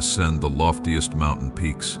valleys and ascend the loftiest mountain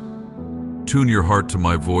peaks. Tune your heart to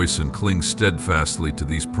my voice and cling steadfastly to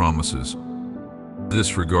these promises.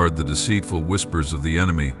 Disregard the deceitful whispers of the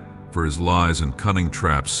enemy, for his lies and cunning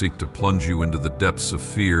traps seek to plunge you into the depths of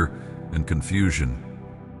fear and confusion,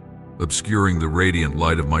 obscuring the radiant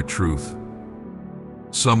light of my truth.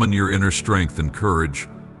 Summon your inner strength and courage,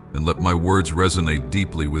 and let my words resonate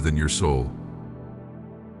deeply within your soul.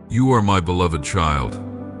 You are my beloved child,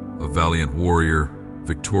 a valiant warrior,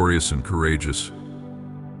 victorious and courageous.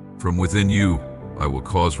 From within you, I will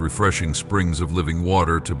cause refreshing springs of living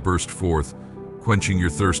water to burst forth, quenching your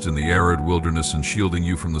thirst in the arid wilderness and shielding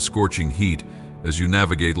you from the scorching heat as you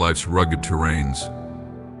navigate life's rugged terrains.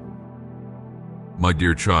 My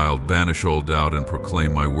dear child, banish all doubt and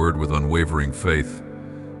proclaim my word with unwavering faith,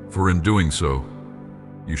 for in doing so,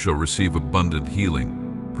 you shall receive abundant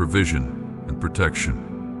healing, provision, and protection.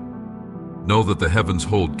 Know that the heavens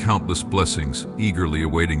hold countless blessings eagerly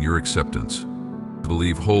awaiting your acceptance.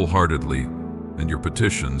 Believe wholeheartedly, and your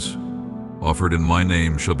petitions, offered in my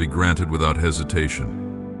name, shall be granted without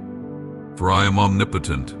hesitation. For I am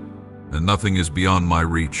omnipotent, and nothing is beyond my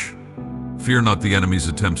reach. Fear not the enemy's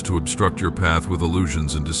attempts to obstruct your path with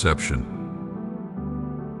illusions and deception.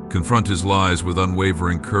 Confront his lies with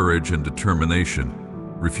unwavering courage and determination,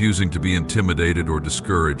 refusing to be intimidated or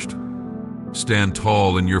discouraged. Stand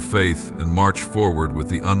tall in your faith and march forward with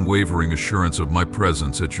the unwavering assurance of my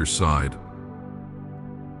presence at your side.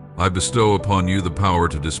 I bestow upon you the power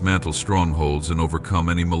to dismantle strongholds and overcome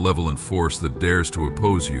any malevolent force that dares to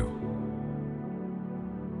oppose you.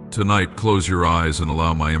 Tonight, close your eyes and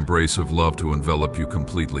allow my embrace of love to envelop you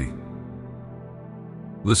completely.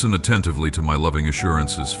 Listen attentively to my loving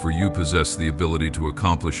assurances, for you possess the ability to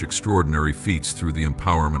accomplish extraordinary feats through the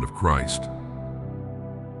empowerment of Christ.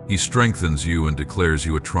 He strengthens you and declares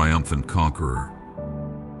you a triumphant conqueror.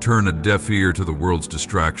 Turn a deaf ear to the world's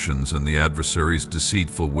distractions and the adversary's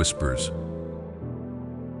deceitful whispers.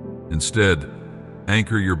 Instead,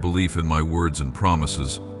 anchor your belief in my words and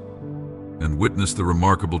promises, and witness the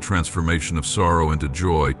remarkable transformation of sorrow into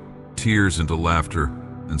joy, tears into laughter,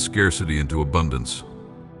 and scarcity into abundance.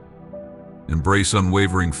 Embrace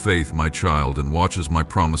unwavering faith, my child, and watch as my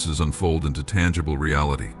promises unfold into tangible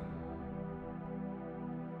reality.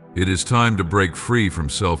 It is time to break free from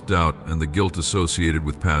self-doubt and the guilt associated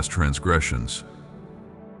with past transgressions.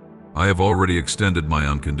 I have already extended my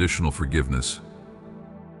unconditional forgiveness.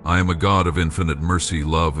 I am a God of infinite mercy,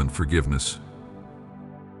 love, and forgiveness.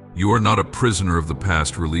 You are not a prisoner of the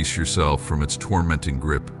past. Release yourself from its tormenting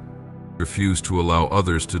grip. Refuse to allow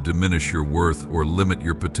others to diminish your worth or limit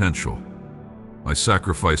your potential. I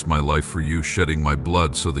sacrificed my life for you, shedding my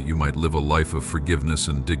blood so that you might live a life of forgiveness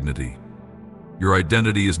and dignity. Your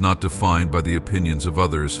identity is not defined by the opinions of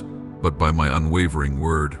others, but by my unwavering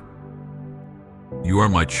word. You are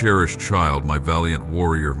my cherished child, my valiant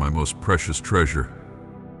warrior, my most precious treasure.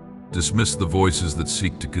 Dismiss the voices that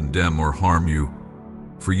seek to condemn or harm you,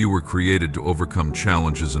 for you were created to overcome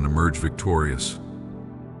challenges and emerge victorious.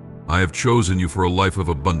 I have chosen you for a life of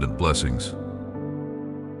abundant blessings.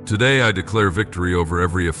 Today I declare victory over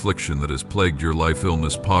every affliction that has plagued your life: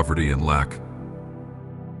 illness, poverty, and lack.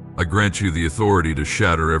 I grant you the authority to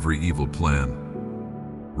shatter every evil plan.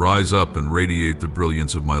 Rise up and radiate the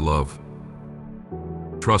brilliance of my love.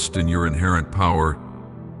 Trust in your inherent power,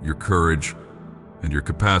 your courage, and your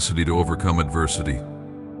capacity to overcome adversity.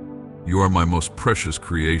 You are my most precious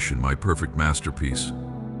creation, my perfect masterpiece.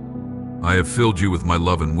 I have filled you with my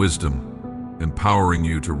love and wisdom, empowering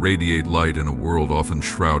you to radiate light in a world often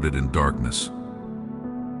shrouded in darkness.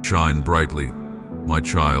 Shine brightly, my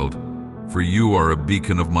child, for you are a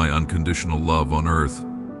beacon of my unconditional love on earth.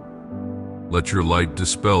 Let your light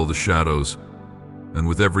dispel the shadows, and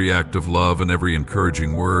with every act of love and every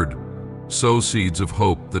encouraging word, sow seeds of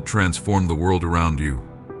hope that transform the world around you.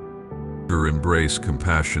 Embrace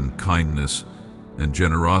compassion, kindness, and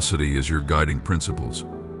generosity as your guiding principles.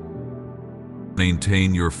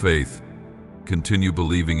 Maintain your faith. Continue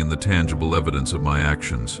believing in the tangible evidence of my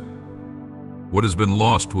actions. What has been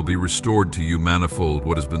lost will be restored to you manifold.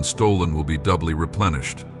 What has been stolen will be doubly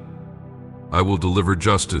replenished. I will deliver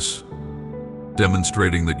justice,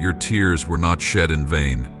 demonstrating that your tears were not shed in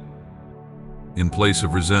vain. In place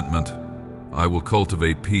of resentment, I will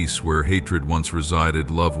cultivate peace. Where hatred once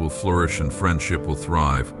resided, love will flourish and friendship will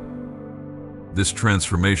thrive. This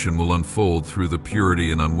transformation will unfold through the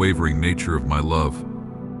purity and unwavering nature of my love.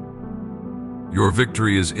 Your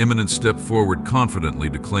victory is imminent. Step forward confidently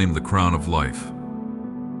to claim the crown of life.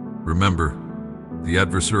 Remember, the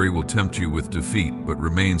adversary will tempt you with defeat, but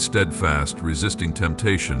remain steadfast, resisting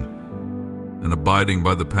temptation and abiding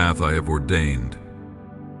by the path I have ordained.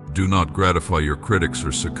 Do not gratify your critics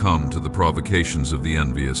or succumb to the provocations of the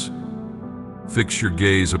envious. Fix your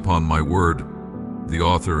gaze upon my word, the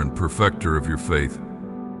author and perfecter of your faith.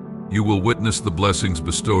 You will witness the blessings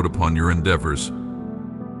bestowed upon your endeavors,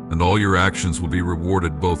 and all your actions will be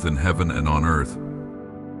rewarded both in heaven and on earth.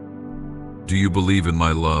 Do you believe in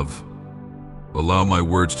my love? Allow my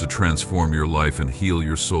words to transform your life and heal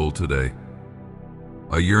your soul today.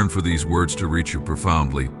 I yearn for these words to reach you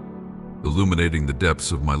profoundly, illuminating the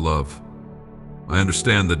depths of my love. I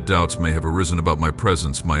understand that doubts may have arisen about my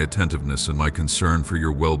presence, my attentiveness, and my concern for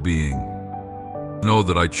your well-being. Know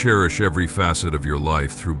that I cherish every facet of your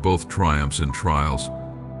life through both triumphs and trials.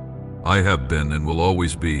 I have been and will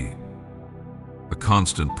always be a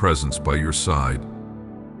constant presence by your side.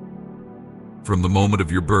 From the moment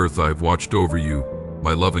of your birth, I have watched over you,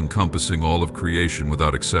 my love encompassing all of creation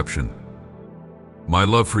without exception. My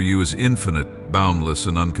love for you is infinite, boundless,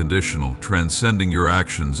 and unconditional, transcending your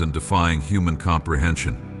actions and defying human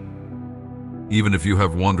comprehension. Even if you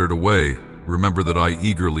have wandered away, remember that I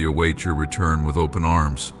eagerly await your return with open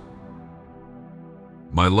arms.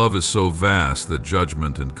 My love is so vast that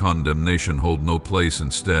judgment and condemnation hold no place.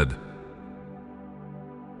 Instead,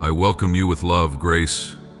 I welcome you with love,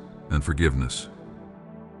 grace, and forgiveness.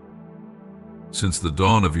 Since the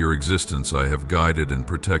dawn of your existence, I have guided and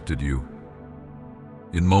protected you.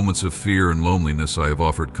 In moments of fear and loneliness, I have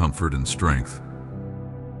offered comfort and strength.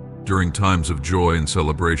 During times of joy and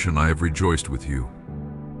celebration, I have rejoiced with you.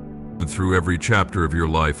 And through every chapter of your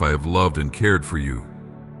life, I have loved and cared for you,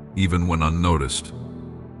 even when unnoticed.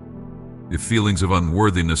 If feelings of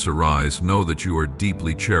unworthiness arise, know that you are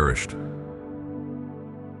deeply cherished.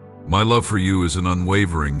 My love for you is an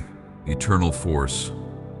unwavering, eternal force,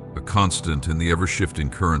 a constant in the ever-shifting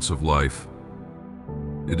currents of life.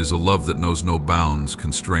 It is a love that knows no bounds,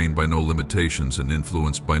 constrained by no limitations, and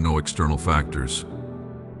influenced by no external factors.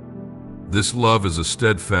 This love is a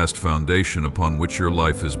steadfast foundation upon which your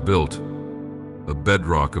life is built, a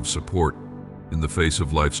bedrock of support in the face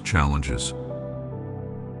of life's challenges.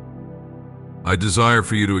 I desire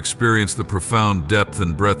for you to experience the profound depth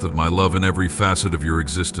and breadth of my love in every facet of your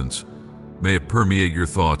existence. May it permeate your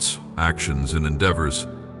thoughts, actions, and endeavors,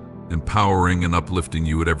 empowering and uplifting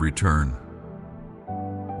you at every turn.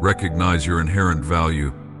 Recognize your inherent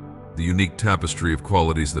value, the unique tapestry of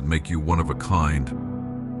qualities that make you one of a kind,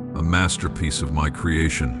 a masterpiece of my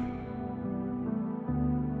creation.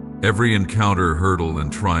 Every encounter, hurdle,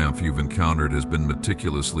 and triumph you've encountered has been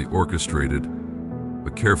meticulously orchestrated, a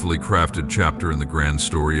carefully crafted chapter in the grand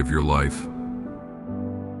story of your life.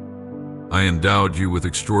 I endowed you with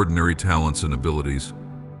extraordinary talents and abilities,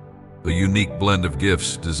 a unique blend of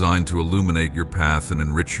gifts designed to illuminate your path and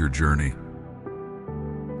enrich your journey.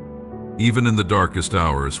 Even in the darkest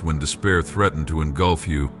hours, when despair threatened to engulf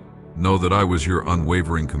you, know that I was your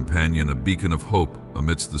unwavering companion, a beacon of hope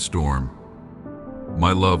amidst the storm.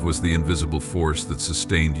 My love was the invisible force that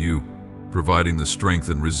sustained you, providing the strength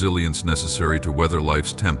and resilience necessary to weather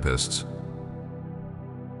life's tempests.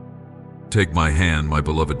 Take my hand, my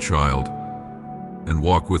beloved child, and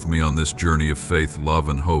walk with me on this journey of faith, love,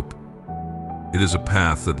 and hope. It is a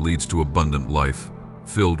path that leads to abundant life,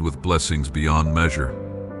 filled with blessings beyond measure.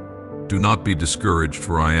 Do not be discouraged,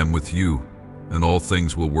 for I am with you, and all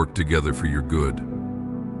things will work together for your good.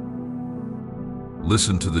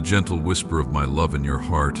 Listen to the gentle whisper of my love in your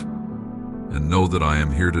heart, and know that I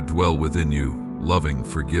am here to dwell within you, loving,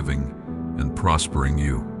 forgiving, and prospering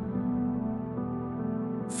you.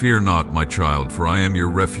 Fear not, my child, for I am your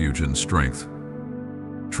refuge and strength.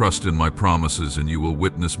 Trust in my promises, and you will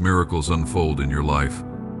witness miracles unfold in your life.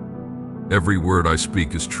 Every word I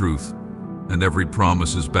speak is truth, and every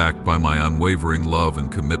promise is backed by my unwavering love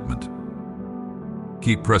and commitment.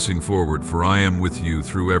 Keep pressing forward, for I am with you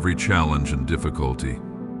through every challenge and difficulty.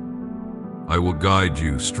 I will guide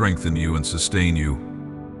you, strengthen you, and sustain you.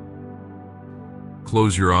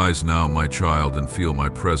 Close your eyes now, my child, and feel my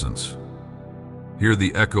presence. Hear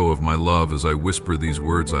the echo of my love as I whisper these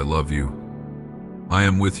words: I love you. I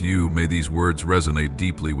am with you. May these words resonate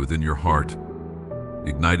deeply within your heart,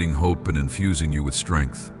 igniting hope and infusing you with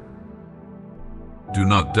strength. Do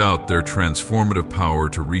not doubt their transformative power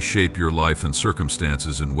to reshape your life and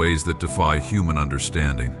circumstances in ways that defy human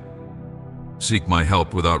understanding. Seek my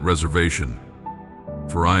help without reservation,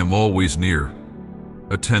 for I am always near,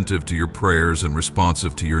 attentive to your prayers and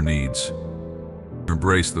responsive to your needs.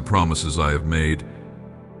 Embrace the promises I have made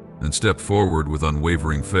and step forward with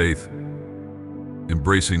unwavering faith,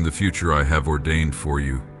 embracing the future I have ordained for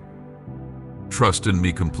you. Trust in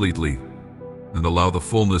me completely and allow the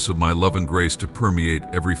fullness of my love and grace to permeate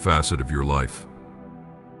every facet of your life.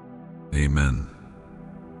 Amen.